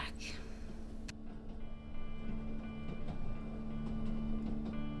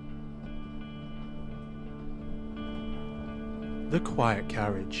The Quiet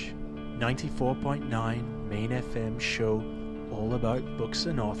Carriage, 94.9 Main FM show all about books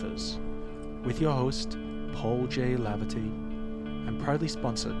and authors, with your host, Paul J. Laverty, and proudly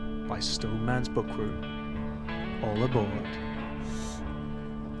sponsored by Stoneman's Book Room. All aboard.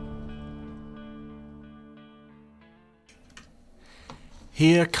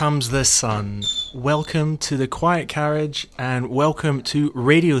 Here comes the sun. Welcome to The Quiet Carriage and welcome to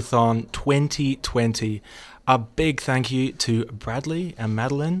Radiothon 2020. A big thank you to Bradley and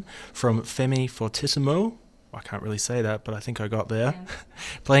Madeline from Femi Fortissimo. I can't really say that, but I think I got there. Yeah.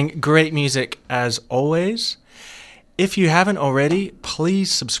 Playing great music as always. If you haven't already,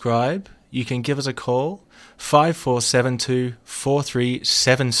 please subscribe. You can give us a call,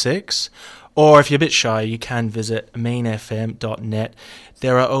 5472-4376. Or if you're a bit shy, you can visit mainfm.net.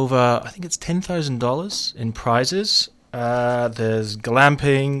 There are over, I think it's $10,000 in prizes. There's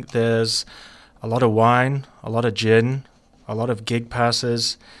glamping, there's a lot of wine, a lot of gin, a lot of gig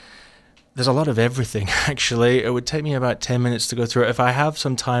passes. There's a lot of everything, actually. It would take me about 10 minutes to go through it. If I have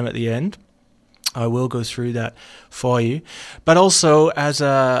some time at the end, I will go through that for you. But also, as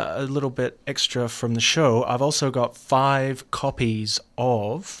a little bit extra from the show, I've also got 5 copies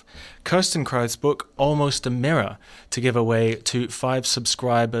of Kirsten Krauth's book, Almost a Mirror, to give away to 5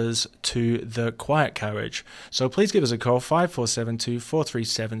 subscribers to The Quiet Carriage. So please give us a call,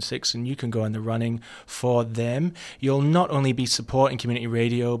 5472-4376, and you can go in the running for them. You'll not only be supporting community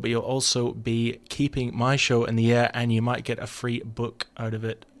radio, but you'll also be keeping my show in the air, and you might get a free book out of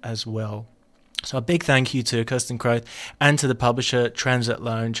it as well. So a big thank you to Kirsten Krauth and to the publisher Transit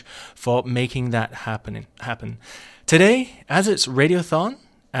Lounge for making that happen. Today, as it's Radiothon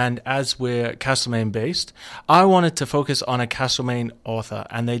and as we're Castlemaine based, I wanted to focus on a Castlemaine author,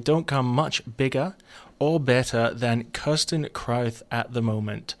 and they don't come much bigger or better than Kirsten Krauth at the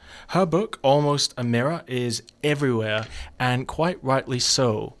moment. Her book, Almost a Mirror, is everywhere, and quite rightly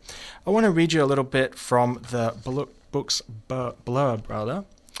so. I want to read you a little bit from the book's blurb.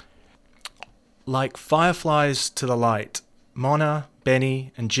 Like fireflies to the light, Mona,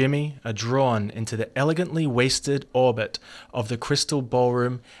 Benny, and Jimmy are drawn into the elegantly wasted orbit of the Crystal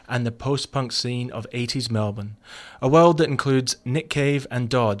Ballroom and the post-punk scene of 80s Melbourne, a world that includes Nick Cave and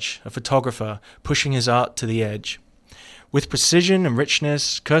Dodge, a photographer pushing his art to the edge. With precision and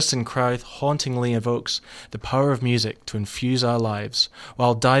richness, Kirsten Krauth hauntingly evokes the power of music to infuse our lives,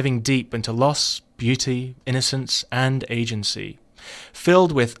 while diving deep into loss, beauty, innocence, and agency.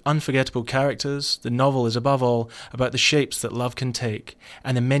 Filled with unforgettable characters, the novel is above all about the shapes that love can take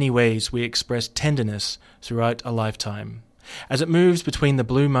and the many ways we express tenderness throughout a lifetime. As it moves between the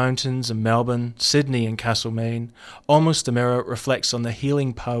Blue Mountains and Melbourne, Sydney and Castlemaine, Almost a Mirror reflects on the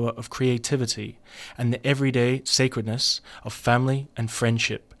healing power of creativity and the everyday sacredness of family and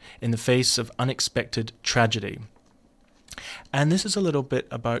friendship in the face of unexpected tragedy. And this is a little bit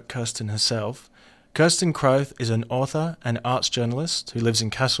about Kirsten herself. Kirsten Krauth is an author and arts journalist who lives in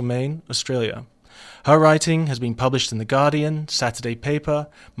Castlemaine, Australia. Her writing has been published in The Guardian, Saturday Paper,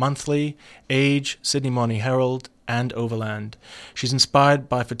 Monthly, Age, Sydney Morning Herald, and Overland. She's inspired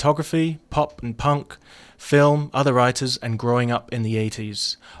by photography, pop and punk, film, other writers, and growing up in the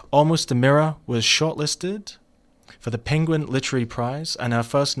 80s. Almost a Mirror was shortlisted for the Penguin Literary Prize, and her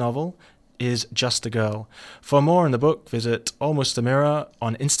first novel is Just a Girl. For more on the book, visit Almost a Mirror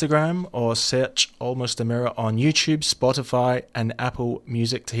on Instagram or search Almost a Mirror on YouTube, Spotify, and Apple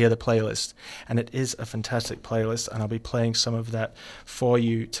Music to hear the playlist. And it is a fantastic playlist, and I'll be playing some of that for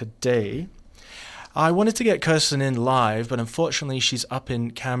you today. I wanted to get Kirsten in live, but unfortunately she's up in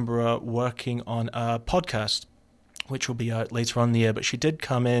Canberra working on a podcast, which will be out later on in the year, but she did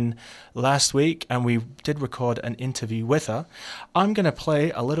come in last week and we did record an interview with her. I'm going to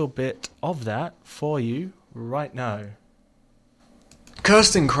play a little bit of that for you right now.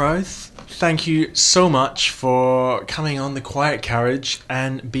 Kirsten Krauth, thank you so much for coming on The Quiet Carriage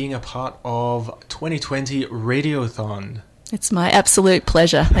and being a part of 2020 Radiothon. It's my absolute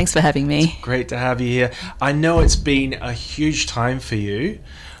pleasure. Thanks for having me. It's great to have you here. I know it's been a huge time for you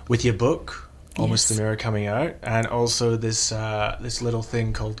with your book, Almost a Mirror, coming out, and also this little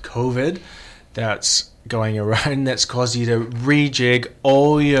thing called COVID that's going around that's caused you to rejig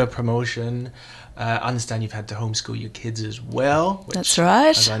all your promotion. I understand you've had to homeschool your kids as well, which, that's right,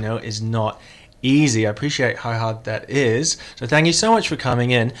 as I know, is not easy. I appreciate how hard that is. So thank you so much for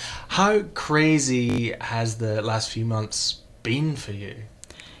coming in. How crazy has the last few months been for you?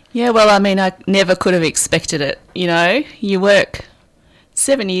 Yeah, well, I mean, I never could have expected it. You know, you work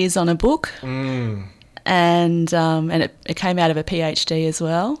 7 years on a book, and it came out of a PhD as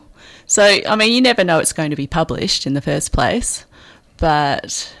well. So, I mean, you never know it's going to be published in the first place,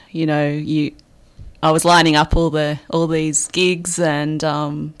 but, you know, I was lining up all these gigs and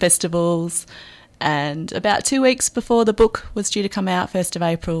festivals, and about 2 weeks before the book was due to come out, 1st of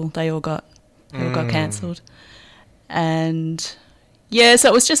April, they all got cancelled. And yeah, so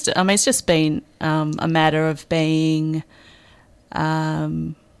it was just, I mean, it's just been a matter of being,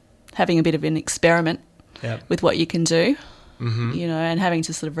 having a bit of an experiment with what you can do, you know, and having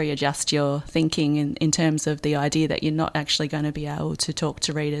to sort of readjust your thinking in terms of the idea that you're not actually going to be able to talk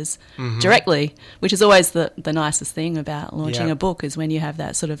to readers directly, which is always the nicest thing about launching a book, is when you have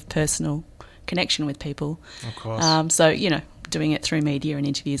that sort of personal connection with people. Of course. So, you know, doing it through media and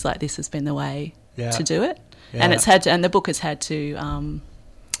interviews like this has been the way to do it. Yeah. And it's had to, and the book has had to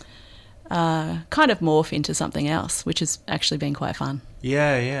kind of morph into something else, which has actually been quite fun.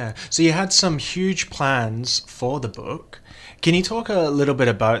 Yeah. So you had some huge plans for the book. Can you talk a little bit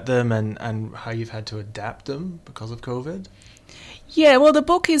about them and how you've had to adapt them because of COVID? Yeah, well, the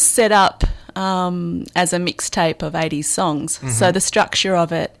book is set up as a mixtape of 80s songs. So the structure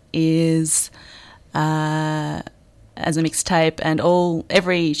of it is as a mixtape, and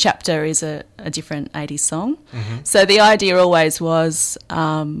every chapter is a different 80s song. So the idea always was,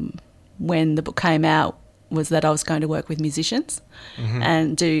 when the book came out, was that I was going to work with musicians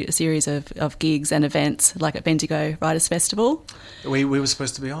and do a series of gigs and events, like at Bendigo Writers Festival. We were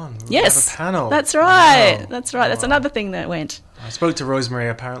supposed to be on. Yes, have a panel. That's right. Wow. That's right. That's another thing that went. I spoke to Rosemary.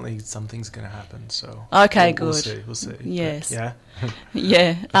 Apparently, something's going to happen. So okay, we'll good. We'll see. Yes. But,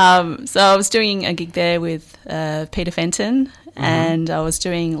 yeah. So I was doing a gig there with Peter Fenton, and I was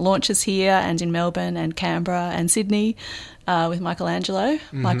doing launches here and in Melbourne and Canberra and Sydney with Mikel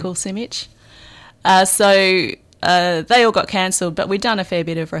Simic. So they all got cancelled, but we'd done a fair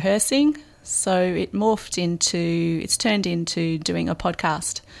bit of rehearsing. So it's turned into doing a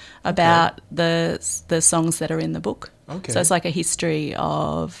podcast about the songs that are in the book. Okay. So it's like a history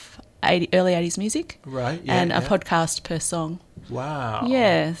of early 80s music. Right, yeah. And a podcast per song. Wow.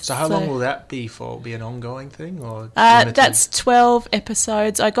 Yeah. So how long will that be for? Be an ongoing thing, or that's 12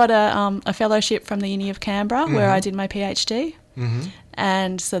 episodes. I got a fellowship from the Uni of Canberra where I did my PhD.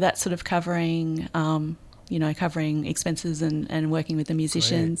 And so that's sort of covering expenses and working with the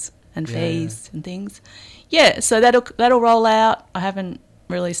musicians and fees and things. Yeah, so that'll roll out. I haven't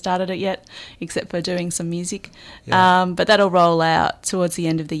really started it yet, except for doing some music. But that'll roll out towards the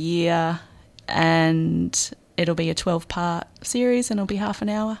end of the year, and it'll be a 12-part series, and it'll be half an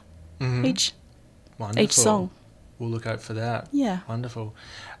hour each. Wonderful. Each song. We'll look out for that. Yeah. Wonderful.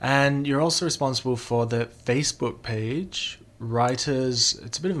 And you're also responsible for the Facebook page, Writers,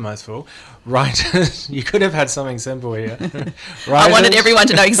 it's a bit of a mouthful. Writers, you could have had something simple here. I wanted everyone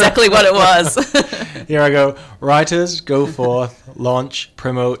to know exactly what it was. Here I go. Writers, go forth, launch,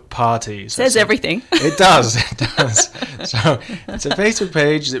 promote, party. So says everything. It does. So it's a Facebook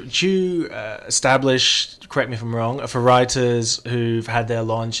page that you established, correct me if I'm wrong, for writers who've had their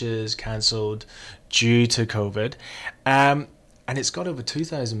launches cancelled due to COVID. And it's got over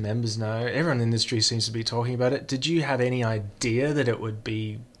 2,000 members now. Everyone in the industry seems to be talking about it. Did you have any idea that it would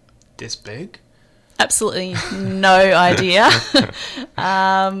be this big? Absolutely no idea.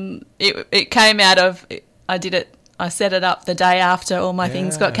 It came out of, I set it up the day after all my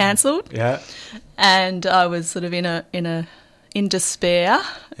things got cancelled. Yeah. And I was sort of in despair.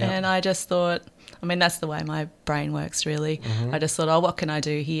 And I just thought, I mean, that's the way my brain works, really. I just thought, what can I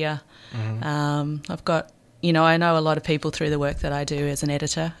do here? I've got, I know a lot of people through the work that I do as an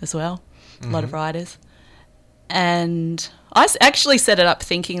editor as well, a lot of writers. And I actually set it up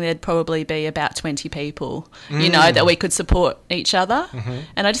thinking there'd probably be about 20 people, that we could support each other.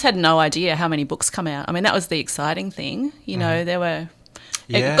 And I just had no idea how many books come out. I mean, that was the exciting thing. There were,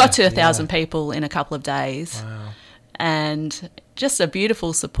 it got to 1,000 people in a couple of days. Wow. And just a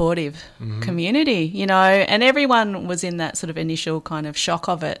beautiful, supportive community, and everyone was in that sort of initial kind of shock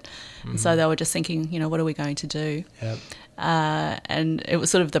of it. And so they were just thinking, what are we going to do? Yep. And it was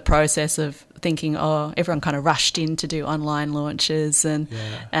sort of the process of thinking, everyone kind of rushed in to do online launches and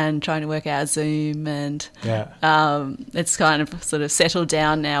trying to work out Zoom. And it's kind of sort of settled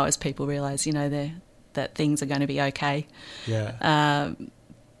down now as people realise, that things are going to be okay. Yeah.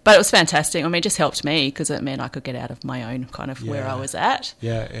 But it was fantastic. I mean, it just helped me because it meant I could get out of my own kind of where I was at.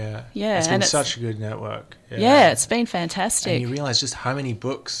 Yeah. It's been such a good network. Yeah, it's been fantastic. And you realise just how many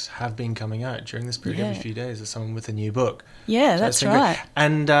books have been coming out during this period. Every few days there's someone with a new book. Yeah, so that's right. Great.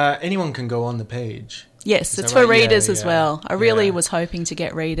 And anyone can go on the page. Yes, it's for readers as well. I really was hoping to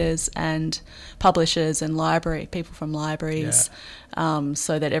get readers and publishers and people from libraries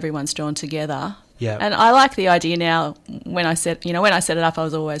so that everyone's drawn together. Yeah. And I like the idea now. When I set it up, I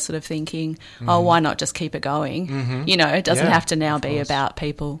was always sort of thinking, why not just keep it going? It doesn't have to now be about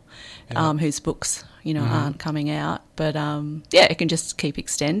people whose books aren't coming out. But, it can just keep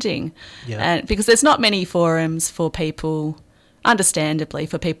extending. Yeah. And because there's not many forums for people, understandably,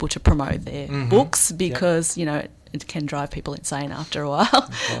 for people to promote their books because, it can drive people insane after a while.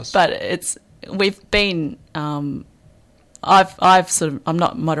 Of course. But we've been... I'm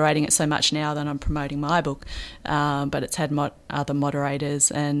not moderating it so much now that I'm promoting my book, but it's had other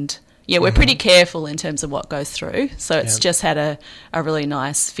moderators, and we're pretty careful in terms of what goes through. So it's just had a really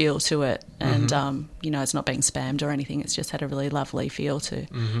nice feel to it, and it's not being spammed or anything. It's just had a really lovely feel to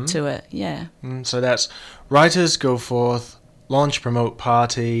it. Yeah. So that's Writers Go Forth, Launch, Promote,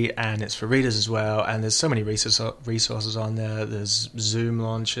 Party, and it's for readers as well. And there's so many resources on there. There's Zoom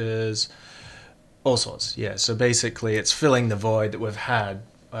launches. All sorts, yeah. So basically it's filling the void that we've had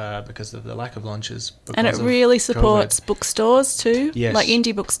because of the lack of launches. And it really supports bookstores too. Yes. Like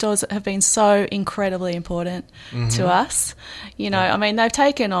indie bookstores that have been so incredibly important to us. I mean, they've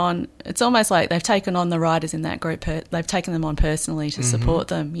taken on, it's almost like they've taken on the writers in that group. They've taken them on personally to support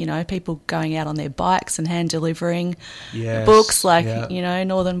them. People going out on their bikes and hand delivering books like,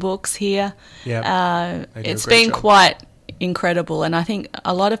 Northern Books here. Yeah. It's been quite incredible, and I think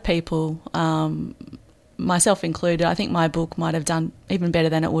a lot of people, myself included, I think my book might have done even better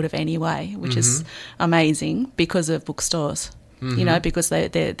than it would have anyway, which is amazing because of bookstores. Because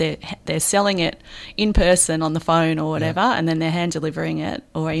they're selling it in person on the phone or whatever, and then they're hand delivering it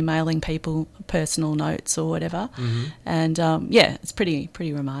or emailing people personal notes or whatever, and it's pretty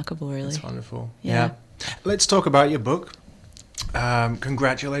remarkable, really. It's wonderful. Yeah. Let's talk about your book.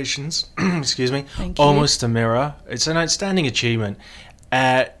 Congratulations. Excuse me. Thank you. Almost a Mirror. It's an outstanding achievement.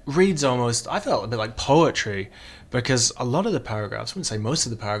 Reads almost, I felt a bit like poetry, because a lot of the paragraphs, I wouldn't say most of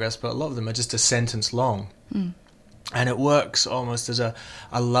the paragraphs, but a lot of them are just a sentence long. And it works almost as a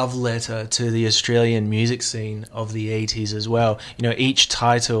love letter to the Australian music scene of the 80s as well. Each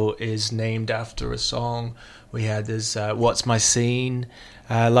title is named after a song. We had this What's My Scene,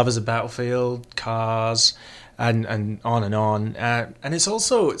 Love is a Battlefield, Cars, and on and on. And it's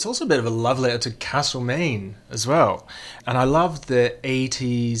also a bit of a love letter to Castlemaine as well. And I love the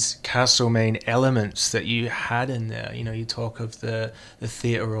 80s Castlemaine elements that you had in there. You talk of the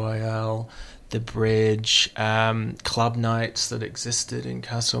Theatre Royale, the bridge, club nights that existed in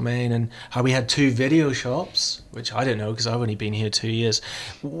Castlemaine, and how we had 2 video shops, which I didn't know because I've only been here 2 years.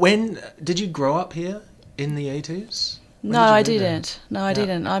 When did you grow up here in the 80s? No, I didn't. No, I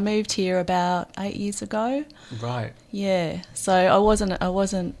didn't. I moved here about 8 years ago. Right. Yeah. So I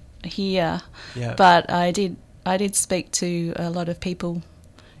wasn't here. Yeah. But I did speak to a lot of people,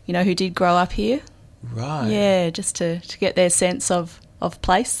 who did grow up here. Right. Yeah, just to get their sense of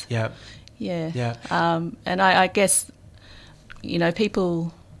place. Yeah. Yeah. Yeah. And I guess,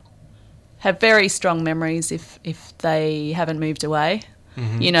 people have very strong memories if they haven't moved away.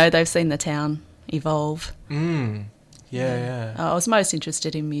 They've seen the town evolve. Yeah. I was most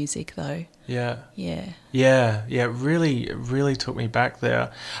interested in music, though. Yeah. Yeah. Yeah. Yeah. It really took me back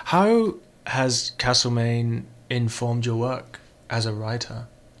there. How has Castlemaine informed your work as a writer?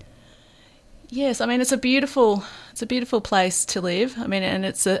 Yes, I mean it's a beautiful place to live. I mean, and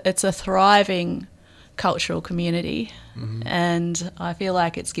it's a thriving cultural community, and I feel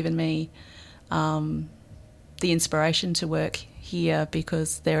like it's given me the inspiration to work here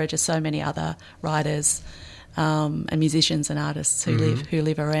because there are just so many other writers and musicians and artists who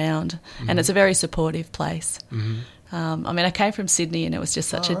live around, and it's a very supportive place. I mean, I came from Sydney, and it was just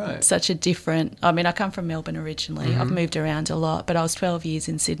such a different. I mean, I come from Melbourne originally. I've moved around a lot, but I was 12 years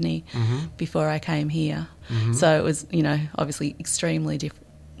in Sydney before I came here, so it was obviously extremely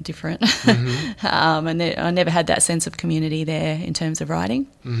different. And I never had that sense of community there in terms of writing.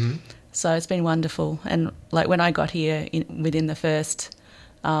 So it's been wonderful, and like when I got here, within the first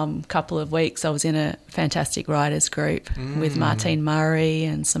couple of weeks, I was in a fantastic writers group with Martine Murray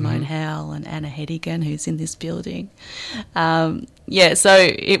and Simone Howell and Anna Hedigan, who's in this building. So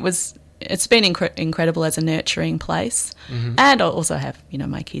it's been incredible as a nurturing place, and I also have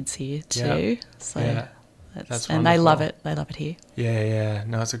my kids here too. So that's and they love it. They love it here. Yeah.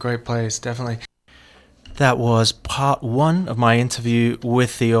 No, it's a great place, definitely. That was part 1 of my interview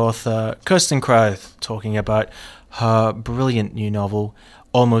with the author Kirsten Krauth, talking about her brilliant new novel,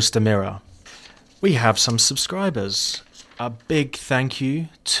 Almost a Mirror. We have some subscribers. A big thank you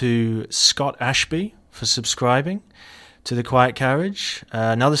to Scott Ashby for subscribing to The Quiet Carriage.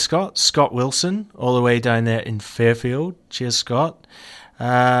 Another Scott Wilson, all the way down there in Fairfield. Cheers, Scott.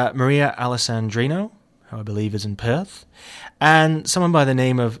 Maria Alessandrino, who I believe is in Perth. And someone by the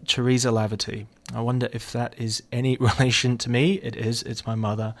name of Teresa Laverty. I wonder if that is any relation to me. It is. It's my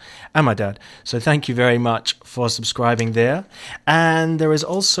mother and my dad. So thank you very much for subscribing there. And there is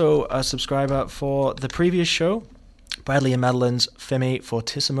also a subscriber for the previous show, Bradley and Madeline's Femi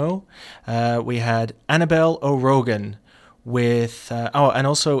Fortissimo. We had Annabelle O'Rogan with, and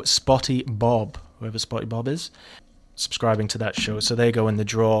also Spotty Bob, whoever Spotty Bob is, subscribing to that show. So they go in the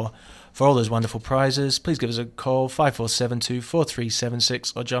draw for all those wonderful prizes. Please give us a call,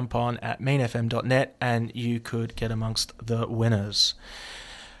 5472-4376, or jump on at mainfm.net and you could get amongst the winners.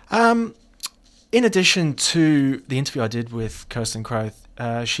 In addition to the interview I did with Kirsten Krauth,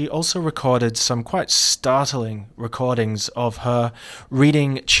 she also recorded some quite startling recordings of her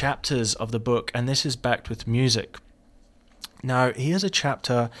reading chapters of the book, and this is backed with music. Now, here's a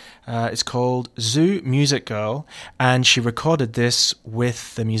chapter, it's called Zoo Music Girl, and she recorded this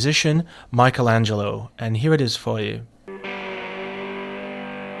with the musician Mikelangelo, and here it is for you.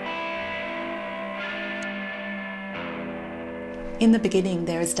 In the beginning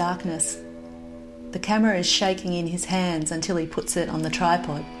there is darkness. The camera is shaking in his hands until he puts it on the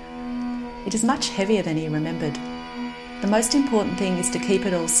tripod. It is much heavier than he remembered. The most important thing is to keep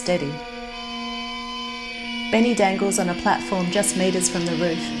it all steady. Benny dangles on a platform just metres from the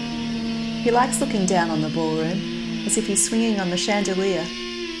roof. He likes looking down on the ballroom, as if he's swinging on the chandelier.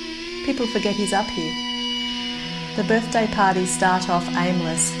 People forget he's up here. The birthday parties start off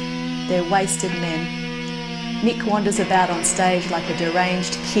aimless. They're wasted men. Nick wanders about on stage like a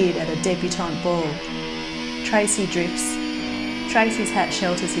deranged kid at a debutante ball. Tracy drifts. Tracy's hat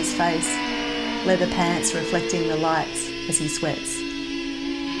shelters his face, leather pants reflecting the lights as he sweats.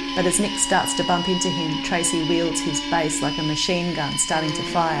 But as Nick starts to bump into him, Tracy wields his bass like a machine gun starting to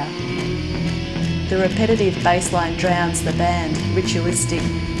fire. The repetitive bass line drowns the band, ritualistic,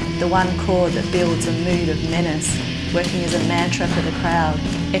 the one chord that builds a mood of menace, working as a mantra for the crowd,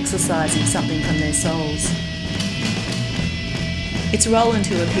 exorcising something from their souls. It's Roland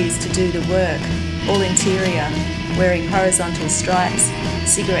who appears to do the work, all interior, wearing horizontal stripes,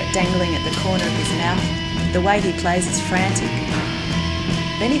 cigarette dangling at the corner of his mouth. The way he plays is frantic.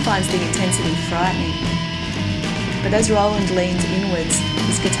 Benny finds the intensity frightening. But as Roland leans inwards,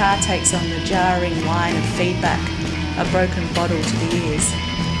 his guitar takes on the jarring whine of feedback, a broken bottle to the ears.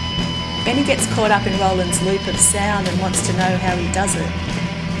 Benny gets caught up in Roland's loop of sound and wants to know how he does it.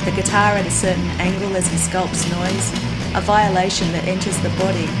 The guitar at a certain angle as he sculpts noise, a violation that enters the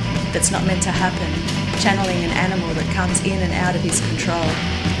body that's not meant to happen, channeling an animal that comes in and out of his control.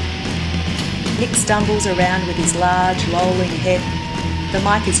 Nick stumbles around with his large, lolling head. The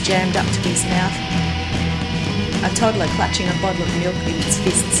mic is jammed up to his mouth. A toddler clutching a bottle of milk in its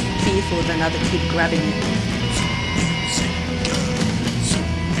fists, fearful of another kid grabbing it.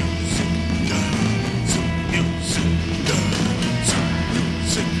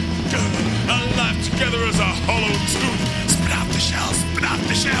 Our life together is a hollow tooth. Spit out the shells, spit out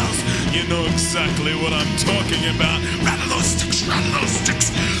the shells. You know exactly what I'm talking about. Rattle those sticks, rattle those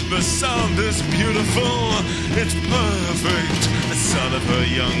sticks. The sound is beautiful, it's perfect. The sound of her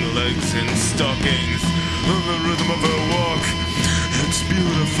young legs in stockings, the rhythm of her walk, it's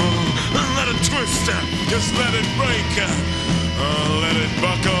beautiful. Let it twist, just let it break. Let it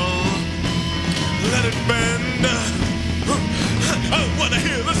buckle, let it bend. I wanna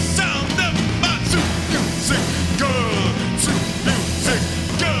hear the sound of my zoo music girl, zoo music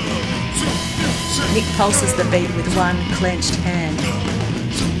girl, zoo music. Nick pulses the beat with one clenched hand.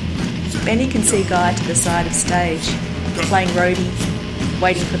 Benny can see Guy to the side of stage, playing roadie,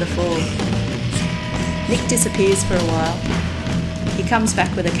 waiting for the fall. Nick disappears for a while. He comes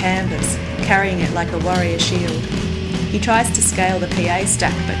back with a canvas, carrying it like a warrior shield. He tries to scale the PA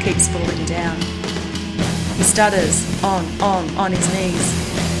stack but keeps falling down. He stutters, on his knees.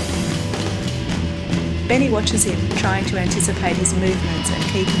 Benny watches him, trying to anticipate his movements and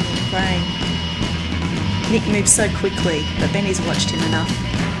keeping him playing. Nick moves so quickly, but Benny's watched him enough.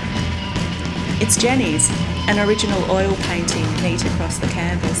 It's Jenny's, an original oil painting neat across the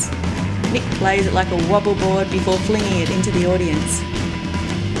canvas. Nick plays it like a wobble board before flinging it into the audience.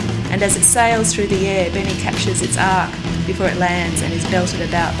 And as it sails through the air, Benny captures its arc before it lands and is belted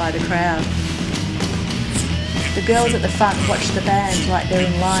about by the crowd. The girls at the front watch the band like they're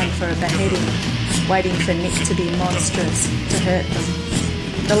in line for a beheading, waiting for Nick to be monstrous, to hurt them.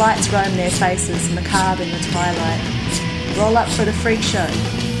 The lights roam their faces, macabre in the twilight. Roll up for the freak show.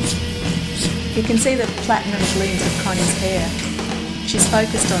 You can see the platinum gleams of Connie's hair. She's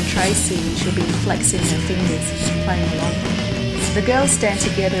focused on Tracy and she'll be flexing her fingers, playing along. The girls stand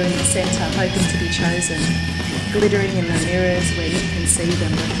together in the centre, hoping to be chosen, glittering in the mirrors where Nick can see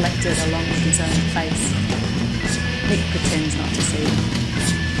them reflected along with his own face. Nick pretends not to see them.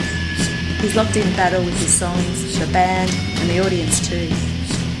 He's locked in battle with his songs, the band, and the audience too.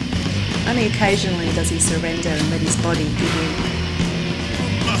 Only occasionally does he surrender and let his body give in.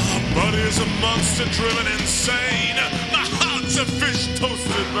 My body is a monster driven insane. My heart's a fish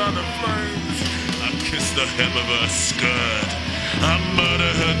toasted by the flames. I kiss the hem of her skirt. I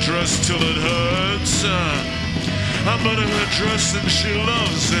murder her dress till it hurts. I murder her dress and she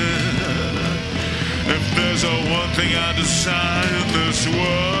loves it. If there's a one thing I decide in this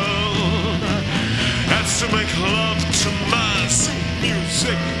world, that's to make love to my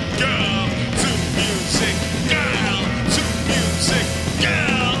music girl, to music girl, to music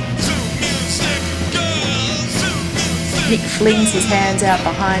girl, to music girl, to music. Nick flings his hands out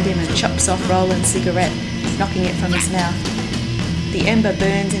behind him and chops off Roland's cigarette, knocking it from his mouth. The ember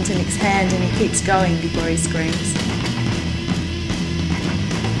burns into Nick's hand and he keeps going before he screams.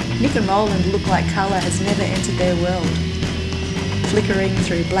 Nick and Roland look like colour has never entered their world. Flickering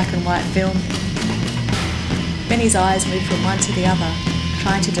through black and white film, Benny's eyes move from one to the other,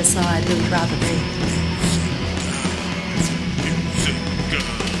 trying to decide who he'd rather be.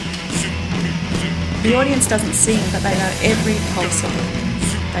 The audience doesn't sing, but they know every pulse of it.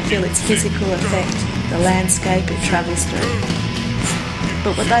 They feel its physical effect, the landscape it travels through.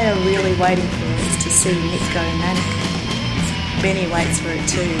 But what they are really waiting for is to see Nick go manic. Benny waits for it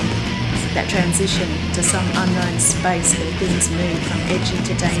too, that transition to some unknown space where things move from edgy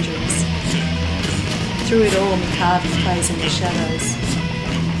to dangerous. Through it all, Mikelangelo plays in the shadows.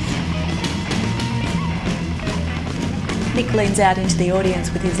 Nick leans out into the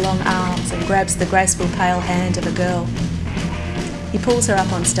audience with his long arms and grabs the graceful pale hand of a girl. He pulls her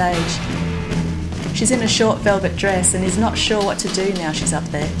up on stage. She's in a short velvet dress and is not sure what to do now she's up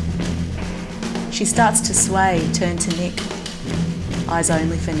there. She starts to sway, turned to Nick. Eyes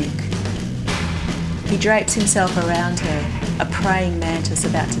only for Nick. He drapes himself around her, a praying mantis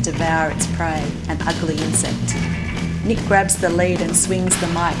about to devour its prey, an ugly insect. Nick grabs the lead and swings the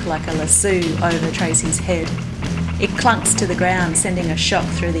mic like a lasso over Tracy's head. It clunks to the ground, sending a shock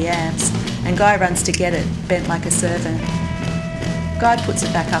through the amps, and Guy runs to get it, bent like a servant. Guy puts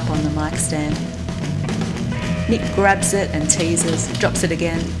it back up on the mic stand. Nick grabs it and teases, drops it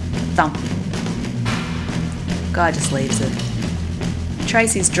again, thump. Guy just leaves it.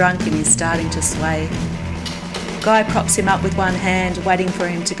 Tracy's drunk and he's starting to sway. Guy props him up with one hand, waiting for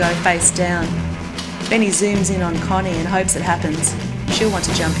him to go face down. Benny zooms in on Connie and hopes it happens. She'll want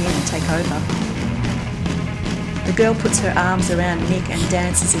to jump in and take over. The girl puts her arms around Nick and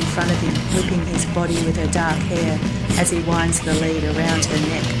dances in front of him, whipping his body with her dark hair as he winds the lead around her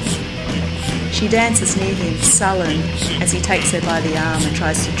neck. She dances near him, sullen, as he takes her by the arm and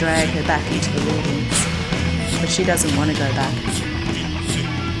tries to drag her back into the audience. But she doesn't want to go back.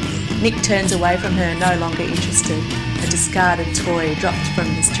 Nick turns away from her, no longer interested, a discarded toy dropped from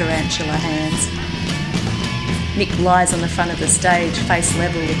his tarantula hands. Nick lies on the front of the stage, face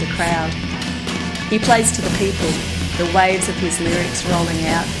level with the crowd. He plays to the people, the waves of his lyrics rolling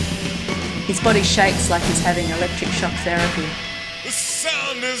out. His body shakes like he's having electric shock therapy. The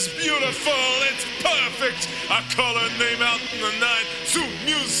sound is beautiful, it's perfect. I call her name out in the night. Zoo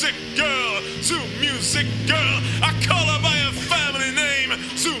Music Girl, Zoo Music Girl. I call her by her family name.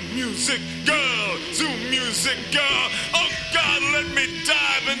 Zoo Music Girl, Zoo Music Girl. Oh God, let me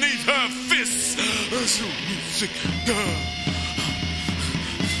die beneath her fists. Zoo Music Girl.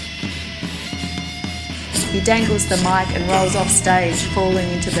 He dangles the mic and rolls off stage, falling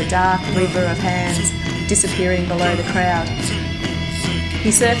into the dark river of hands, disappearing below the crowd.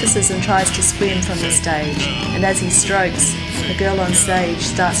 He surfaces and tries to swim from the stage, and as he strokes, the girl on stage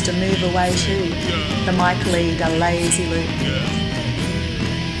starts to move away too, the mic lead a lazy loop.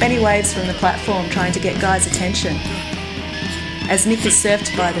 Benny waves from the platform, trying to get Guy's attention. As Nick is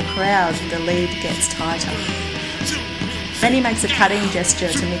surfed by the crowd, the lead gets tighter. Benny makes a cutting gesture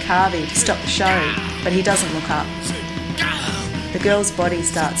to Mick Harvey to stop the show, but he doesn't look up. The girl's body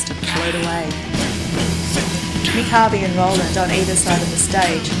starts to float away. Mick Harvey and Roland on either side of the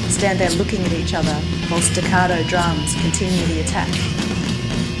stage stand there looking at each other while staccato drums continue the attack.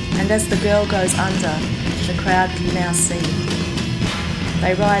 And as the girl goes under, the crowd can now see.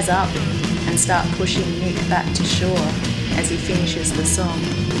 They rise up and start pushing Nick back to shore as he finishes the song,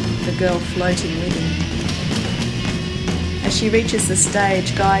 the girl floating with him. As she reaches the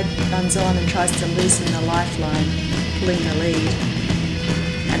stage, Guy runs on and tries to loosen the lifeline, pulling the lead.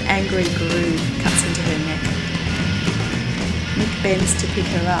 An angry groove cuts into her neck. Nick bends to pick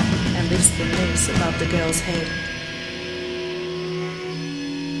her up and lifts the noose above the girl's head.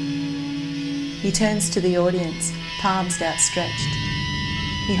 He turns to the audience, palms outstretched.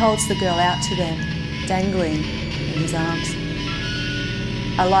 He holds the girl out to them, dangling in his arms.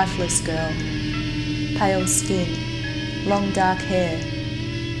 A lifeless girl, pale skin, long dark hair,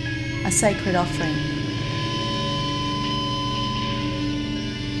 a sacred offering.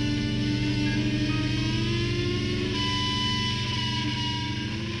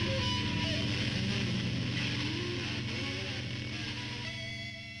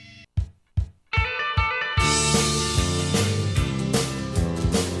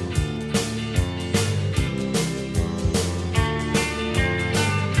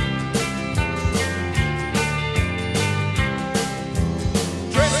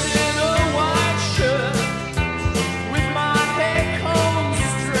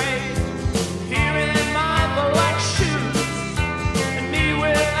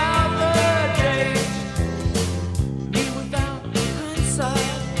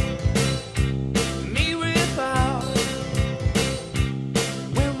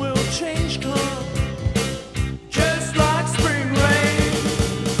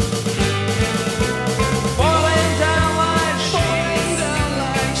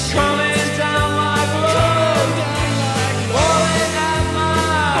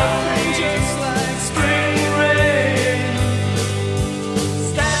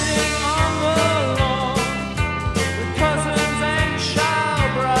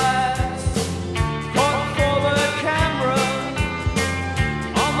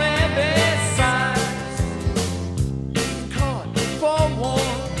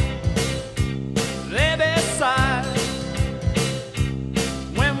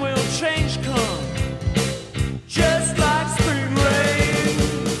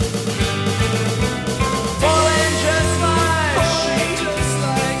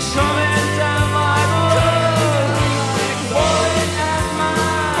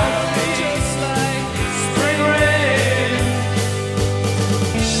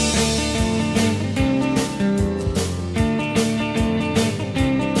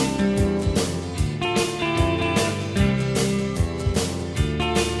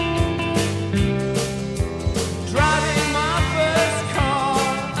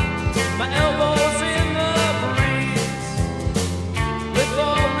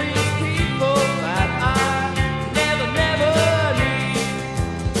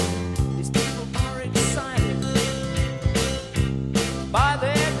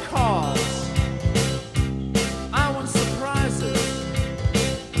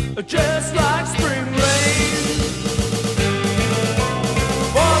 Just like spring rain,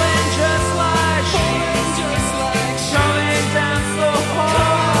 falling just like sheets, coming down so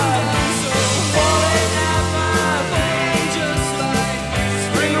hard, falling at my feet just like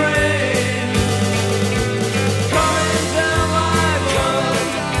spring rain, coming down like love,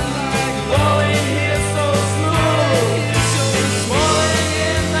 falling here so smooth, falling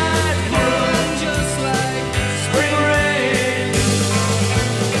in that groove just like spring rain.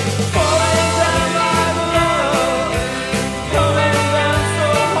 Falling down like love, coming down so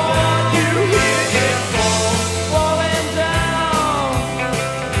hard, you hear it fall. Falling down,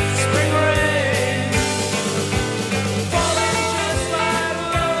 spring rain. Falling just like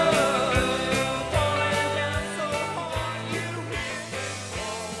love, falling down so hard, you hear it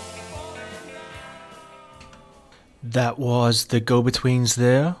fall. That was the Go-Betweens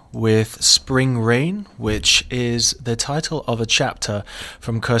there with Spring Rain, which is the title of a chapter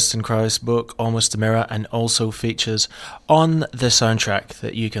from Kirsten Krauth's book Almost a Mirror, and also features on the soundtrack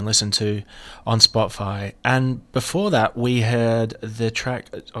that you can listen to on Spotify. And before that, we heard the track,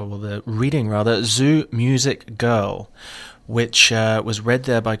 or well, the reading rather, Zoo Music Girl, which was read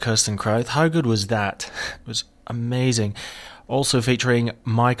there by Kirsten Krauth. How good was that? It was amazing. Also featuring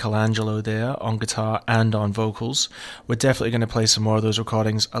Mikelangelo there on guitar and on vocals. We're definitely going to play some more of those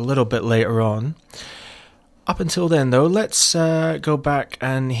recordings a little bit later on. Up until then, though, let's go back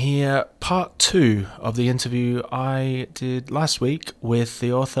and hear part 2 of the interview I did last week with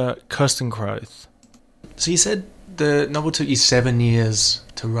the author Kirsten Krauth. So you said the novel took you 7 years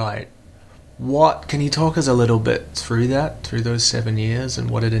to write. Can you talk us a little bit through those 7 years and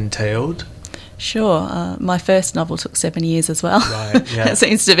what it entailed? Sure. My first novel took 7 years as well. Right, yeah. That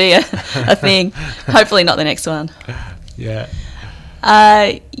seems to be a thing. Hopefully not the next one. Yeah.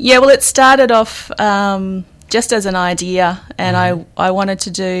 Well, it started off just as an idea, and I wanted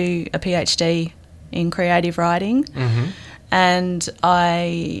to do a PhD in creative writing. Mm-hmm. And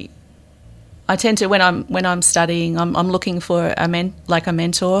I tend to, when I'm studying, I'm looking for a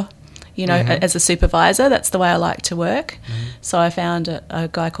mentor, as a supervisor. That's the way I like to work. Mm-hmm. So I found a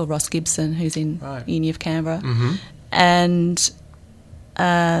guy called Ross Gibson, who's in Uni of Canberra. Mm-hmm. And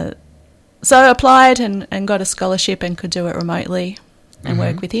so I applied and got a scholarship and could do it remotely and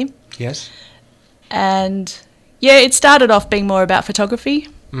work with him. Yes. And it started off being more about photography,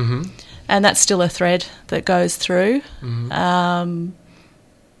 Mm-hmm. and that's still a thread that goes through. Mm-hmm.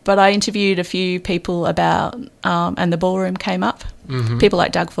 But I interviewed a few people about, and the ballroom came up, Mm-hmm. people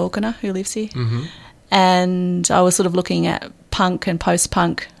like Doug Falconer, who lives here. Mm-hmm. And I was sort of looking at punk and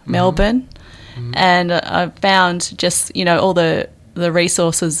post-punk Melbourne, and I found just, all the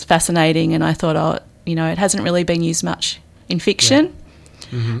resources fascinating, and I thought, it hasn't really been used much in fiction,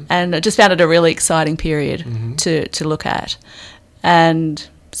 and I just found it a really exciting period to look at. And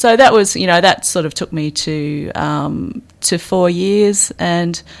so that was, that sort of took me to 4 years,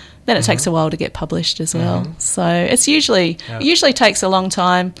 and then it takes a while to get published as well. So it's usually takes a long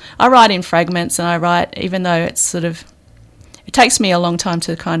time. I write in fragments, and I write, even though it's sort of, it takes me a long time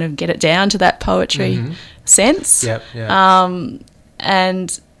to kind of get it down to that poetry sense. Yep.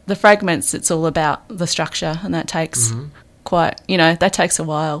 And the fragments, it's all about the structure, and that takes that takes a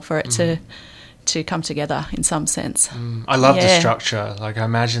while for it to come together in some sense. I love the structure. Like, I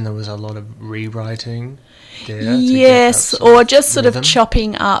imagine there was a lot of rewriting there. Yes, or just sort rhythm. of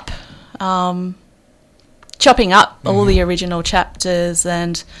chopping up all the original chapters.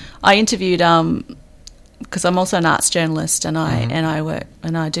 And I interviewed, because I'm also an arts journalist, and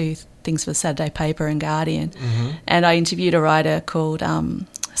I do things for the Saturday Paper and Guardian, and I interviewed a writer called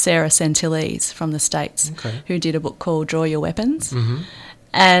Sarah Santilles from the States, who did a book called Draw Your Weapons.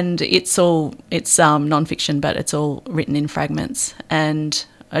 And it's non-fiction, but it's all written in fragments. And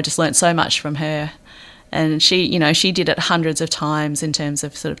I just learnt so much from her. And she did it hundreds of times in terms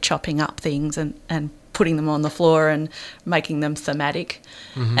of sort of chopping up things and putting them on the floor and making them thematic,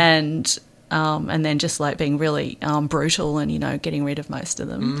 and then just like being really brutal and getting rid of most of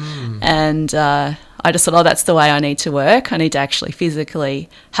them. And I just thought, that's the way I need to work. I need to actually physically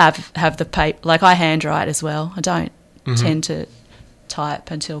have the paper. Like, I handwrite as well. I don't tend to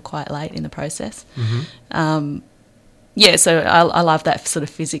type until quite late in the process. So I love that sort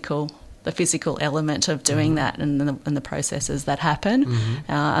of the physical element of doing that, and the processes that happen.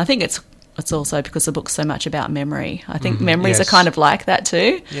 I think it's also because the book's so much about memory. I think memories are kind of like that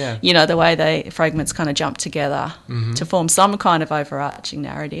too. Yeah. The way fragments kind of jump together to form some kind of overarching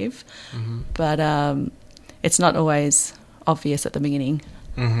narrative, but it's not always obvious at the beginning.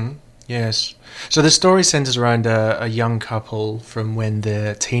 Yes. So the story centres around a young couple from when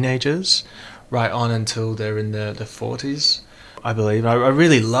they're teenagers right on until they're in the 40s, I believe. I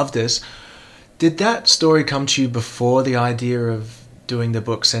really love this. Did that story come to you before the idea of doing the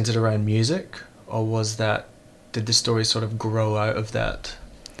book centred around music, or did the story sort of grow out of that?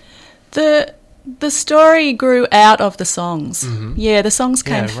 The story grew out of the songs. Yeah, the songs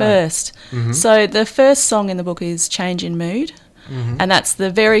came first. So the first song in the book is Change in Mood. And that's the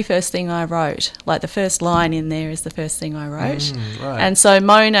very first thing I wrote. Like, the first line in there is the first thing I wrote. And so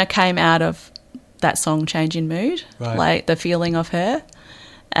Mona came out of that song, Change in Mood, like the feeling of her,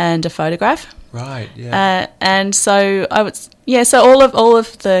 and a photograph. Right, yeah. And so so all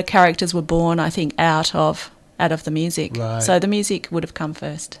of the characters were born, I think, out of the music. Right. So the music would have come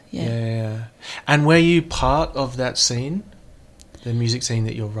first. Yeah. And were you part of that scene, the music scene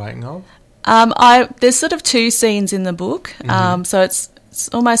that you're writing of? There's sort of two scenes in the book. So it's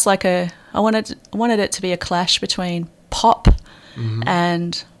almost like I wanted it to be a clash between pop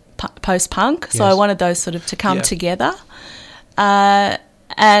and post-punk. So I wanted those sort of to come together.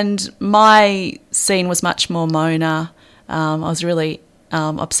 And my scene was much more Mona. I was really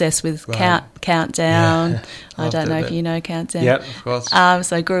obsessed with Countdown. Yeah. I don't know if you know Countdown. Yep, of course.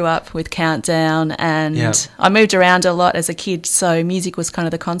 So I grew up with Countdown, and I moved around a lot as a kid, so music was kind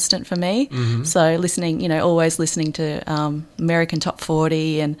of the constant for me. So listening, always listening to American Top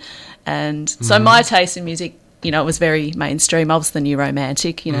 40, and so my taste in music, it was very mainstream. I was the new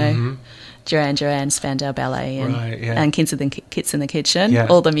romantic, Duran Duran, Spandau Ballet, and Kids in the Kitchen,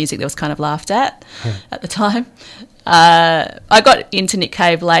 all the music that was kind of laughed at the time. I got into Nick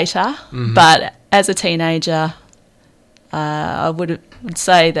Cave later, but as a teenager, I would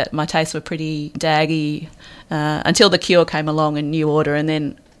say that my tastes were pretty daggy until The Cure came along and New Order, and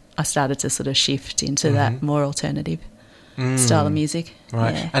then I started to sort of shift into that more alternative style of music.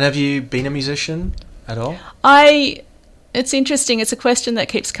 Right. Yeah. And have you been a musician at all? It's interesting. It's a question that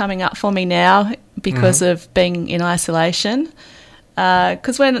keeps coming up for me now because of being in isolation.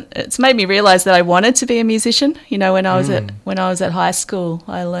 Because when it's made me realise that I wanted to be a musician. When I was at high school,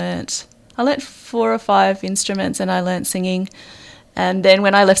 I learnt 4 or 5 instruments, and I learnt singing. And then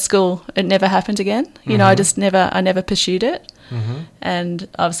when I left school, it never happened again. I never pursued it. And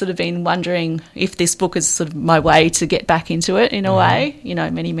I've sort of been wondering if this book is sort of my way to get back into it in a way.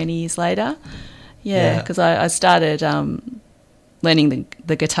 Many years later. Yeah, because I started learning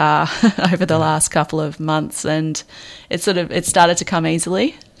the guitar over the last couple of months, and it started to come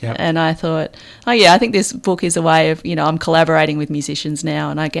easily. Yep. And I thought, oh yeah, I think this book is a way of, I'm collaborating with musicians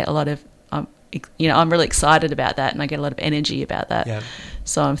now, and I get a lot of, I'm really excited about that, and I get a lot of energy about that. Yep.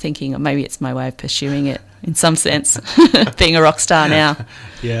 So I'm thinking maybe it's my way of pursuing it in some sense, being a rock star now.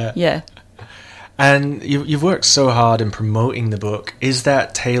 Yeah. Yeah. And you've worked so hard in promoting the book. Is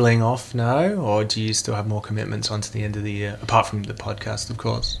that tailing off now, or do you still have more commitments onto the end of the year, apart from the podcast, of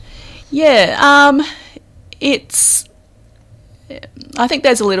course? Yeah, I think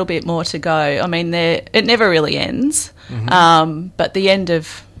there's a little bit more to go. I mean, it never really ends. Mm-hmm. But the end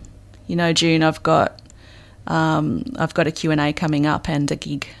of, June, I've got a Q&A coming up and a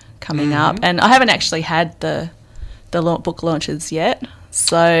gig coming up, and I haven't actually had the book launches yet.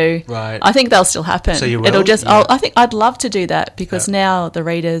 So right. I think they'll still happen. So you will? It'll just. Yeah. I think I'd love to do that because now the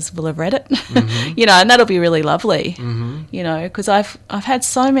readers will have read it, Mm-hmm. and that'll be really lovely. Mm-hmm. Because I've had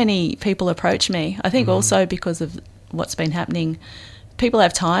so many people approach me. I think also because of what's been happening, people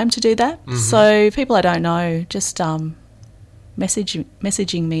have time to do that. Mm-hmm. So people I don't know just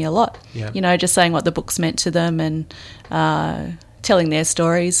messaging me a lot. Yeah. Just saying what the book's meant to them and telling their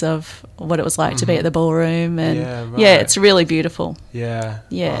stories of what it was like to be at the ballroom, and it's really beautiful. Yeah.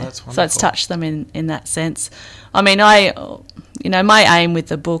 Yeah. Oh, that's wonderful. So it's touched them in that sense. I mean, my aim with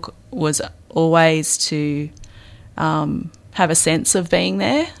the book was always to have a sense of being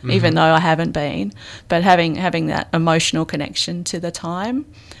there, even though I haven't been, but having that emotional connection to the time.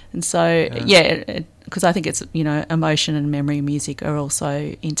 And so, because I think it's, emotion and memory music are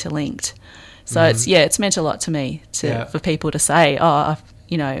also interlinked. So it's meant a lot to me for people to say, oh,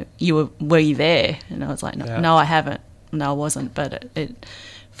 were you there? And I was like, no, I haven't. No, I wasn't. But it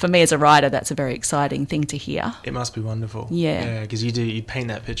for me as a writer, that's a very exciting thing to hear. It must be wonderful. Yeah. Because you paint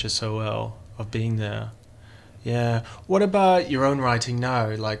that picture so well of being there. Yeah. What about your own writing now?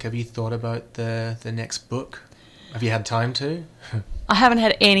 Like, have you thought about the next book? Have you had time to? I haven't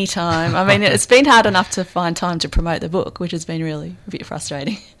had any time. I mean, it's been hard enough to find time to promote the book, which has been really a bit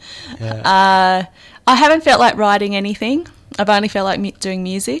frustrating. Yeah. I haven't felt like writing anything. I've only felt like doing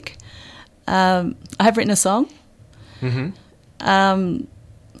music. I have written a song. Mm-hmm.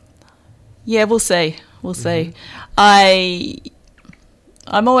 Yeah, we'll see. We'll see. I'm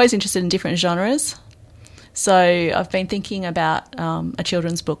always interested in different genres. So I've been thinking about a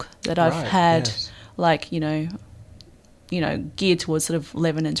children's book that I've had, geared towards sort of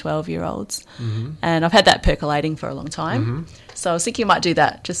 11 and 12-year-olds. And I've had that percolating for a long time. So I was thinking I might do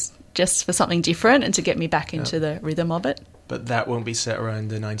that just for something different and to get me back into the rhythm of it. But that won't be set around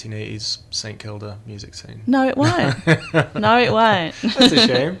the 1980s St Kilda music scene. No, it won't. No, it won't. That's a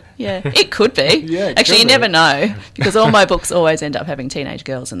shame. Yeah, it could be. Yeah, actually, you be. never know because all my books always end up having teenage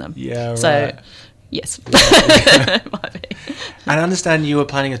girls in them. Yeah, right. So, yes, it might be. And I understand you were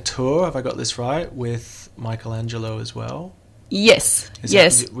planning a tour, have I got this right, with Mikelangelo as well? Yes,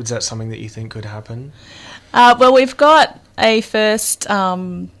 Was that something that you think could happen? Well, we've got a first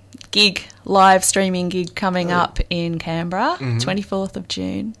live streaming gig coming up in Canberra, 24th of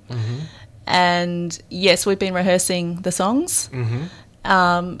June. And yes, we've been rehearsing the songs.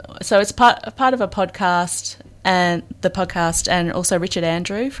 So it's part of a podcast, and also Richard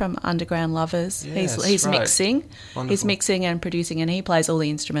Andrew from Underground Lovers. Yes, he's right. mixing. Wonderful. He's mixing and producing, and he plays all the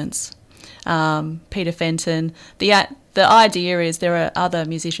instruments. Peter Fenton. The idea is there are other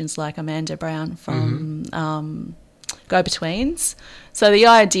musicians like Amanda Brown from Go-Betweens. So the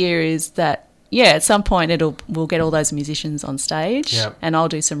idea is that at some point we'll get all those musicians on stage, and I'll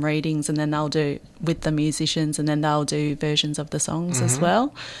do some readings, and then they'll do with the musicians, and then they'll do versions of the songs as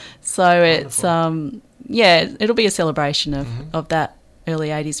well. So Wonderful. It's it'll be a celebration of that early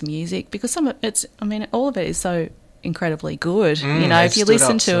 80s music, because all of it is so incredibly good. If you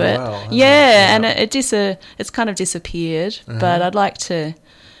listen to it, and it's kind of disappeared, but I'd like to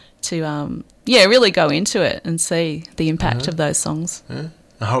really go into it and see the impact of those songs. And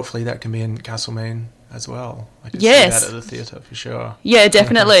hopefully that can be in Castlemaine as well. I can Yes. see that at the theatre for sure. Yeah,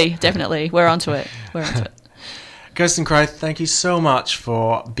 definitely. We're onto it. Kirsten Krauth, thank you so much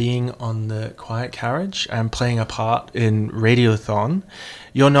for being on the Quiet Carriage and playing a part in Radiothon.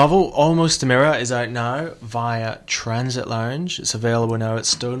 Your novel, Almost a Mirror, is out now via Transit Lounge. It's available now at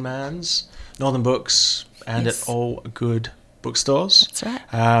Stoneman's, Northern Books, and at all good bookstores. That's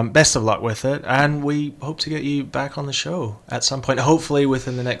right. Best of luck with it, and we hope to get you back on the show at some point, hopefully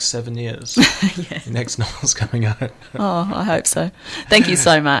within the next 7 years. Yes. The next novel's coming out. Oh, I hope so. Thank you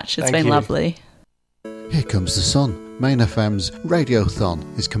so much. It's Thank been you. lovely. Here Comes the Sun Main FM's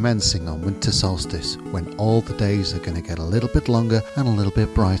Radiothon is commencing on winter solstice, when all the days are going to get a little bit longer and a little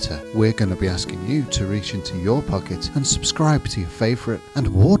bit brighter. We're going to be asking you to reach into your pocket and subscribe to your favourite and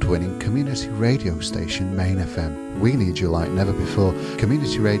award-winning community radio station, Main FM. We need you like never before.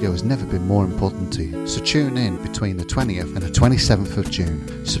 Community radio has never been more important to you. So tune in between the 20th and the 27th of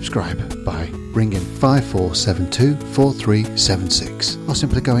June. Subscribe by ringing 5472 4376 or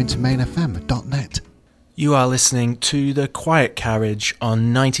simply go into mainfm.net. You are listening to The Quiet Carriage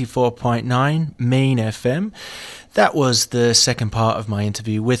on 94.9 Main FM. That was the second part of my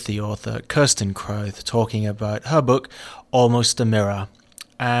interview with the author, Kirsten Krauth, talking about her book, Almost a Mirror.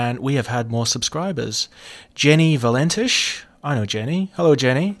 And we have had more subscribers. Jenny Valentish. I know Jenny. Hello,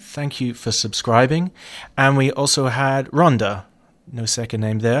 Jenny. Thank you for subscribing. And we also had Rhonda. No second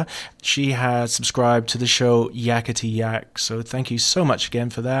name there. She has subscribed to the show Yakety Yak. So thank you so much again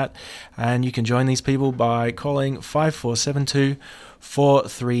for that. And you can join these people by calling 5472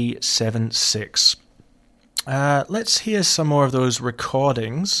 4376. Let's hear some more of those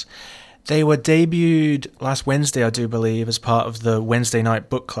recordings. They were debuted last Wednesday, I do believe, as part of the Wednesday Night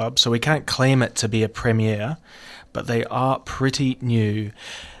Book Club, so we can't claim it to be a premiere, but they are pretty new.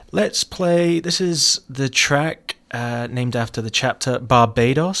 Let's play, this is the track named after the chapter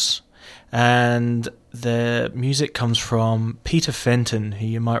Barbados, and the music comes from Peter Fenton, who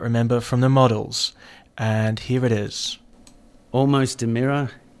you might remember from The Models, and here it is. Almost a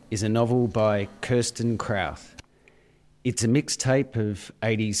Mirror is a novel by Kirsten Krauth. It's a mixtape of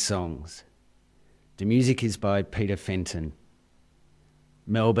 80s songs. The music is by Peter Fenton.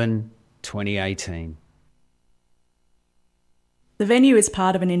 Melbourne, 2018. The venue is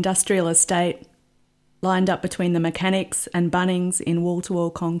part of an industrial estate, lined up between the Mechanics and Bunnings in wall-to-wall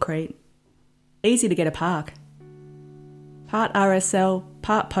concrete. Easy to get a park. Part RSL,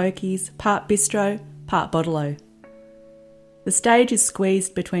 part pokies, part bistro, part bottle-o. The stage is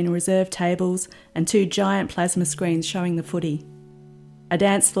squeezed between reserved tables and two giant plasma screens showing the footy. A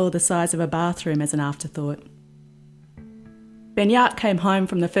dance floor the size of a bathroom as an afterthought. Ben Yart came home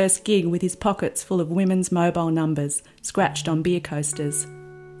from the first gig with his pockets full of women's mobile numbers scratched on beer coasters.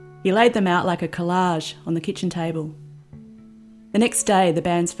 He laid them out like a collage on the kitchen table. The next day, the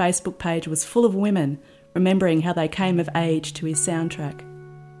band's Facebook page was full of women remembering how they came of age to his soundtrack.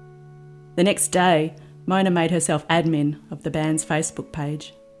 The next day, Mona made herself admin of the band's Facebook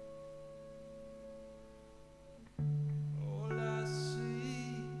page. All I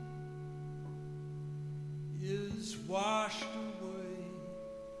see is washed away.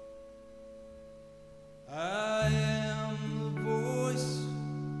 I am the voice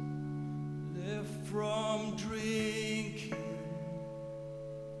left from drinking.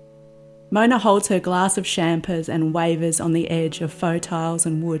 Mona holds her glass of champers and wavers on the edge of faux tiles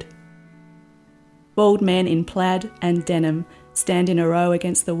and wood. Bald men in plaid and denim stand in a row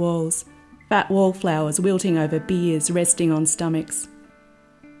against the walls, fat wallflowers wilting over beers resting on stomachs.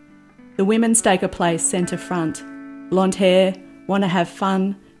 The women stake a place centre front, blonde hair, want to have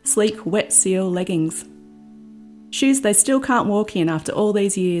fun, sleek wet seal leggings. Shoes they still can't walk in after all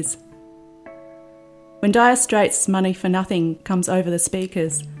these years. When Dire Straits' Money for Nothing comes over the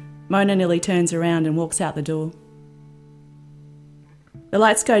speakers, Mona nearly turns around and walks out the door. The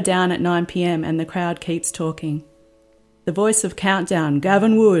lights go down at 9 p.m. and the crowd keeps talking. The voice of Countdown,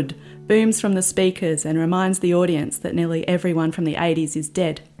 Gavin Wood, booms from the speakers and reminds the audience that nearly everyone from the 80s is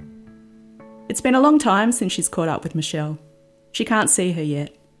dead. It's been a long time since she's caught up with Michelle. She can't see her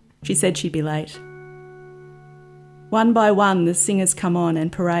yet. She said she'd be late. One by one, the singers come on and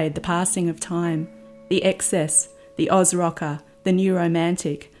parade the passing of time, the excess, the Oz rocker, the new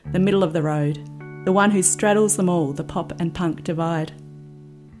romantic, the middle of the road, the one who straddles them all, the pop and punk divide.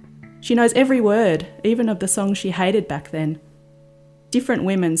 She knows every word, even of the songs she hated back then. Different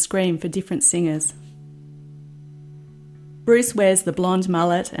women scream for different singers. Bruce wears the blonde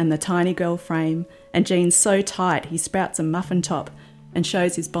mullet and the tiny girl frame and jeans so tight he sprouts a muffin top and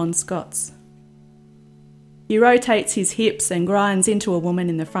shows his Bon Scots. He rotates his hips and grinds into a woman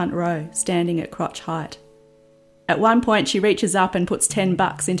in the front row, standing at crotch height. At one point she reaches up and puts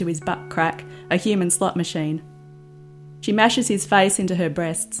 $10 into his butt crack, a human slot machine. She mashes his face into her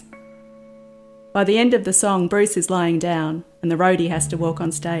breasts. By the end of the song, Bruce is lying down and the roadie has to walk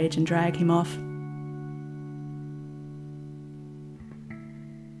on stage and drag him off.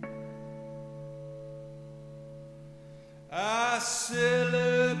 I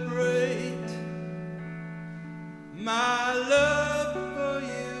celebrate my love for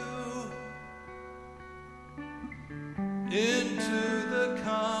you. Into the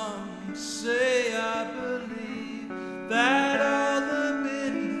calm, say I believe that all the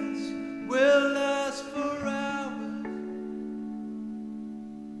bitterness will last for hours.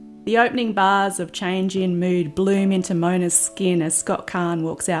 The opening bars of Change in Mood bloom into Mona's skin as Scott Caan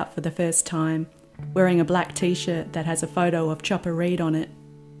walks out for the first time, wearing a black t-shirt that has a photo of Chopper Read on it.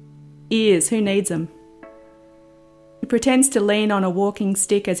 Ears, who needs them? He pretends to lean on a walking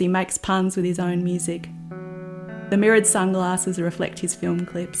stick as he makes puns with his own music. The mirrored sunglasses reflect his film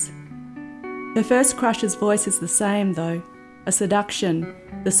clips. Her first crush's voice is the same, though, a seduction,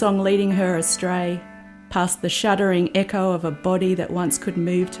 the song leading her astray, past the shuddering echo of a body that once could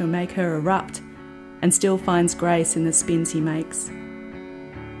move to make her erupt, and still finds grace in the spins he makes.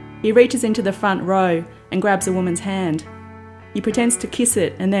 He reaches into the front row and grabs a woman's hand. He pretends to kiss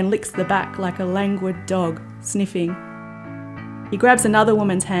it and then licks the back like a languid dog, sniffing. He grabs another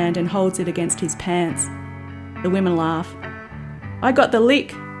woman's hand and holds it against his pants. The women laugh. "I got the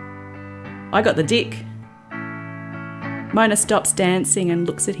lick." "I got the dick." Mona stops dancing and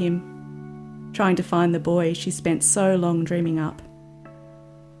looks at him, trying to find the boy she spent so long dreaming up.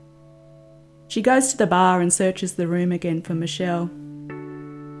 She goes to the bar and searches the room again for Michelle.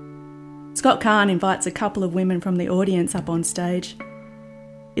 Scott Caan invites a couple of women from the audience up on stage.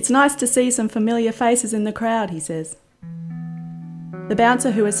 "It's nice to see some familiar faces in the crowd," he says. The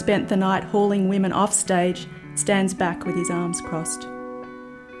bouncer who has spent the night hauling women off stage stands back with his arms crossed.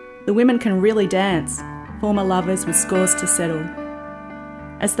 The women can really dance, former lovers with scores to settle.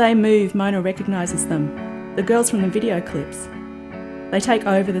 As they move, Mona recognises them, the girls from the video clips. They take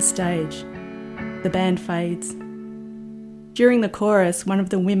over the stage. The band fades. During the chorus, one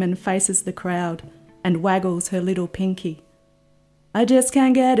of the women faces the crowd and waggles her little pinky. "I just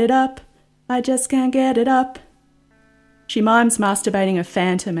can't get it up, I just can't get it up." She mimes masturbating a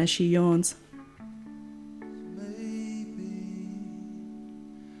phantom as she yawns. Maybe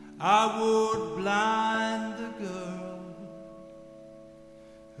I would blind the girl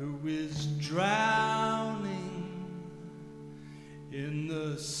who is drowning in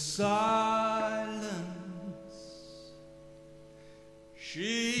the silence.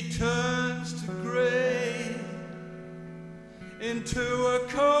 She turns to grey into a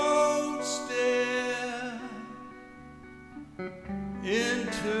cold stare,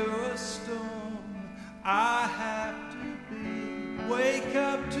 into a storm I have to be. Wake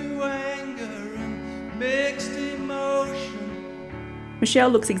up to anger and mixed emotion. Michelle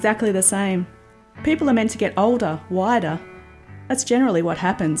looks exactly the same. People are meant to get older, wider. That's generally what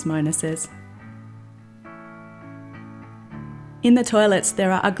happens, Mona says. In the toilets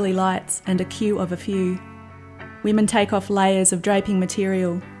there are ugly lights and a queue of a few. Women take off layers of draping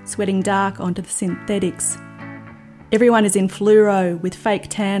material, sweating dark onto the synthetics. Everyone is in fluoro with fake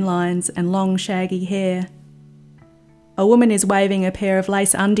tan lines and long shaggy hair. A woman is waving a pair of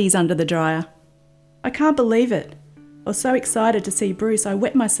lace undies under the dryer. "I can't believe it. I was so excited to see Bruce, I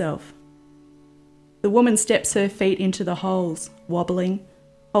wet myself." The woman steps her feet into the holes, wobbling,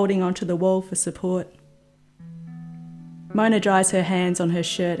 holding onto the wall for support. Mona dries her hands on her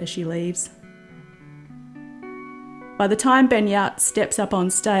shirt as she leaves. By the time Benyat steps up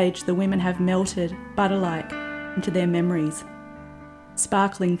on stage, the women have melted, butter-like, into their memories.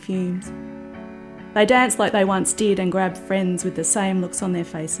 Sparkling fumes. They dance like they once did and grab friends with the same looks on their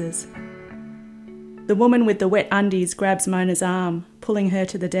faces. The woman with the wet undies grabs Mona's arm, pulling her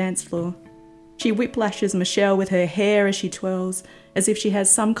to the dance floor. She whiplashes Michelle with her hair as she twirls, as if she has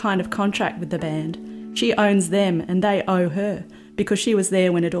some kind of contract with the band. She owns them and they owe her, because she was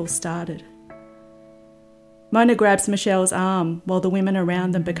there when it all started. Mona grabs Michelle's arm while the women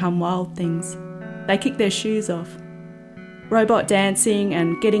around them become wild things. They kick their shoes off. Robot dancing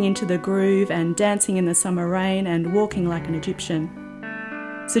and getting into the groove and dancing in the summer rain and walking like an Egyptian.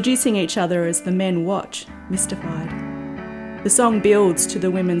 Seducing each other as the men watch, mystified. The song builds to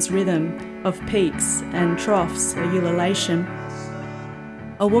the women's rhythm of peaks and troughs, a ululation.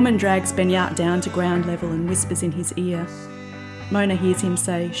 A woman drags Benyat down to ground level and whispers in his ear. Mona hears him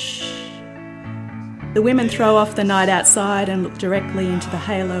say, "Shh." The women throw off the night outside and look directly into the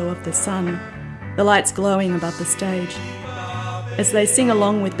halo of the sun, the lights glowing above the stage. As they sing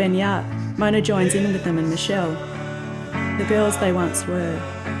along with Benyat, Mona joins in with them and Michelle, the girls they once were,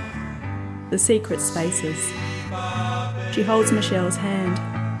 the secret spaces. She holds Michelle's hand.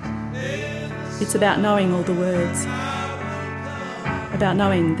 It's about knowing all the words, about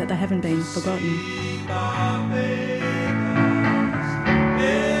knowing that they haven't been forgotten.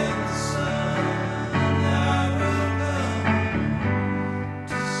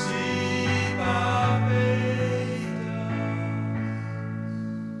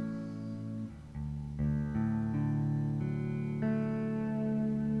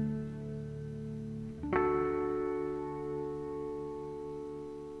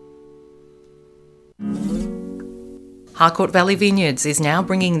 Harcourt Valley Vineyards is now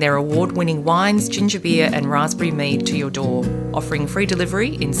bringing their award-winning wines, ginger beer and raspberry mead to your door, offering free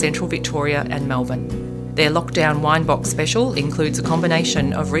delivery in Central Victoria and Melbourne. Their lockdown wine box special includes a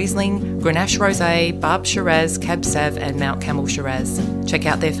combination of Riesling, Grenache Rosé, Barbe Shiraz, Cab Sav and Mount Camel Shiraz. Check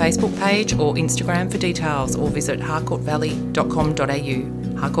out their Facebook page or Instagram for details or visit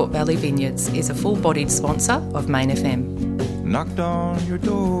harcourtvalley.com.au. Harcourt Valley Vineyards is a full-bodied sponsor of Main FM. Knocked on your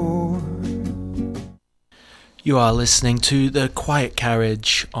door. You are listening to The Quiet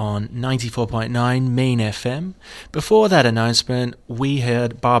Carriage on 94.9 Main FM. Before that announcement, we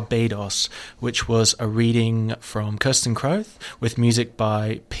heard Barbados, which was a reading from Kirsten Krauth with music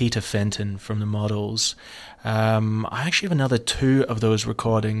by Peter Fenton from The Models. I actually have another 2 of those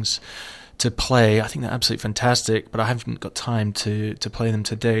recordings to play. I think they're absolutely fantastic, but I haven't got time to play them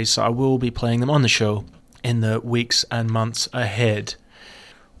today, so I will be playing them on the show in the weeks and months ahead.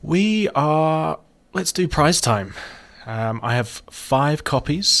 Let's do prize time. I have 5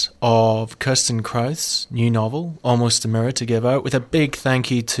 copies of Kirsten Krauth's new novel, Almost a Mirror, to give out, with a big thank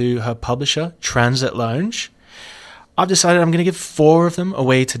you to her publisher, Transit Lounge. I've decided I'm going to give 4 of them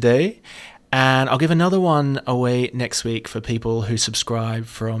away today, and I'll give another one away next week for people who subscribe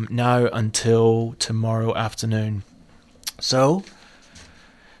from now until tomorrow afternoon. So,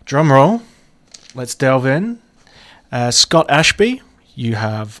 drum roll, let's delve in. Scott Ashby, you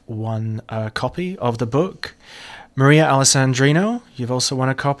have won a copy of the book. Maria Alessandrino, you've also won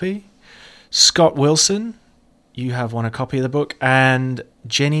a copy. Scott Wilson, you have won a copy of the book. And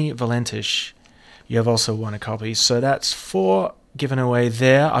Jenny Valentish, you have also won a copy. So that's 4 given away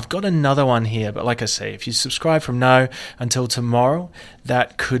there. I've got another one here, but like I say, if you subscribe from now until tomorrow,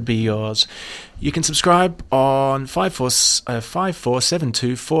 that could be yours. You can subscribe on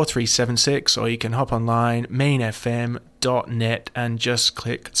 54724376, or you can hop online, mainfm.net, and just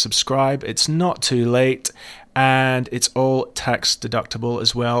click subscribe. It's not too late, and it's all tax deductible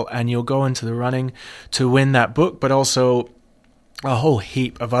as well, and you'll go into the running to win that book, but also a whole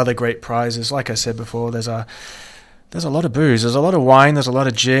heap of other great prizes. Like I said before, there's a lot of booze, there's a lot of wine, there's a lot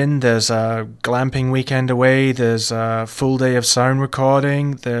of gin, there's a glamping weekend away, there's a full day of sound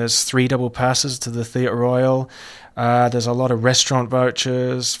recording, there's 3 double passes to the Theatre Royal, there's a lot of restaurant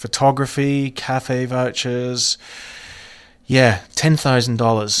vouchers, photography, cafe vouchers. Yeah,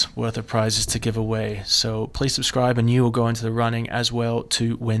 $10,000 worth of prizes to give away. So please subscribe and you will go into the running as well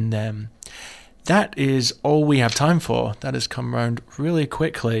to win them. That is all we have time for. That has come round really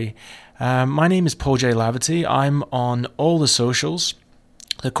quickly. My name is Paul J. Laverty. I'm on all the socials.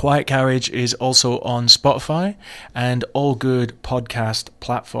 The Quiet Carriage is also on Spotify and all good podcast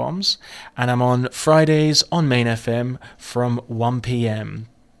platforms. And I'm on Fridays on Main FM from 1 p.m.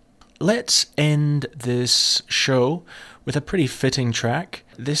 Let's end this show with a pretty fitting track.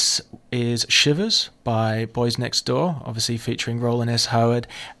 This is Shivers by Boys Next Door, obviously featuring Roland S. Howard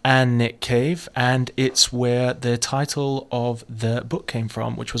and Nick Cave, and it's where the title of the book came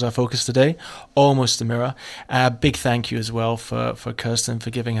from, which was our focus today, Almost a Mirror. Big thank you as well for Kirsten for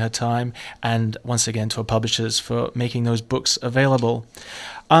giving her time, and once again to our publishers for making those books available.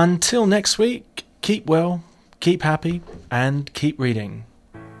 Until next week, keep well, keep happy, and keep reading.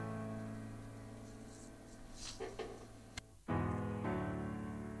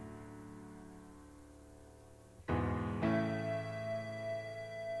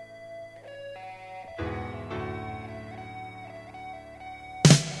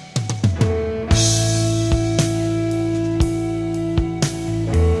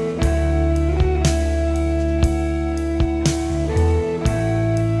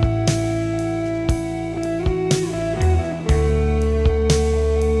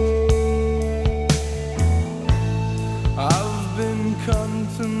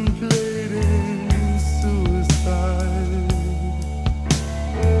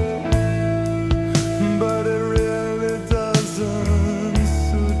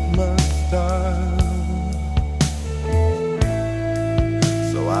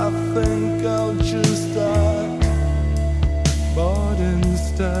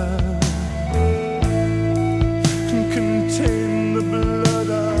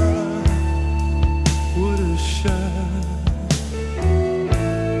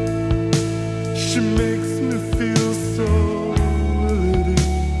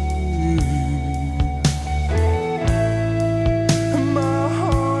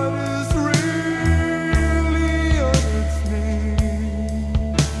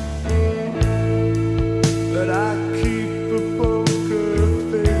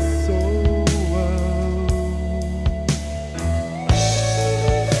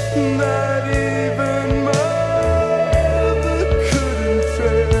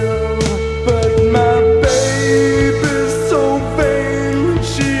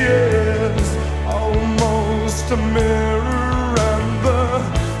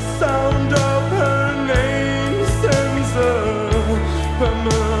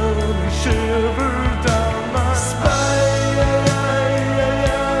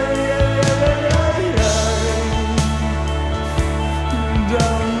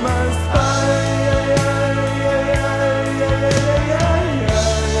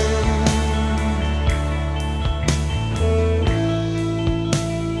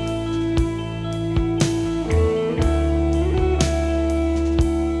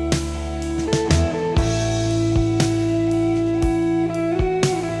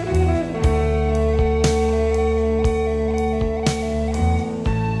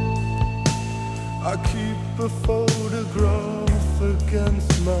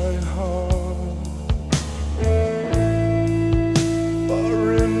 against my heart.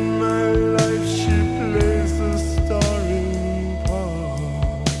 For in my life she plays a starring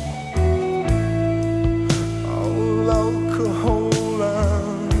part. All alcohol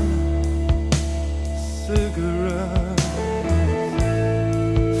and cigarettes.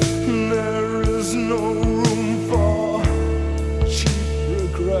 There is no room for cheap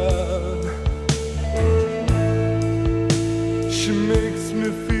regret. She makes me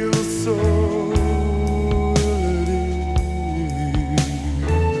feel so ill at ease.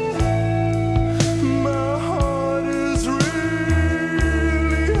 My heart is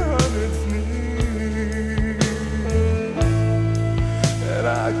really on its knees, and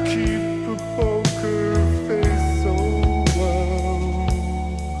I keep a poker face so well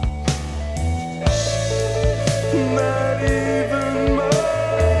that even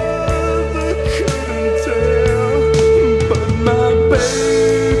mother couldn't tell. But my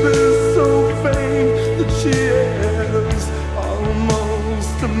baby's so vain that she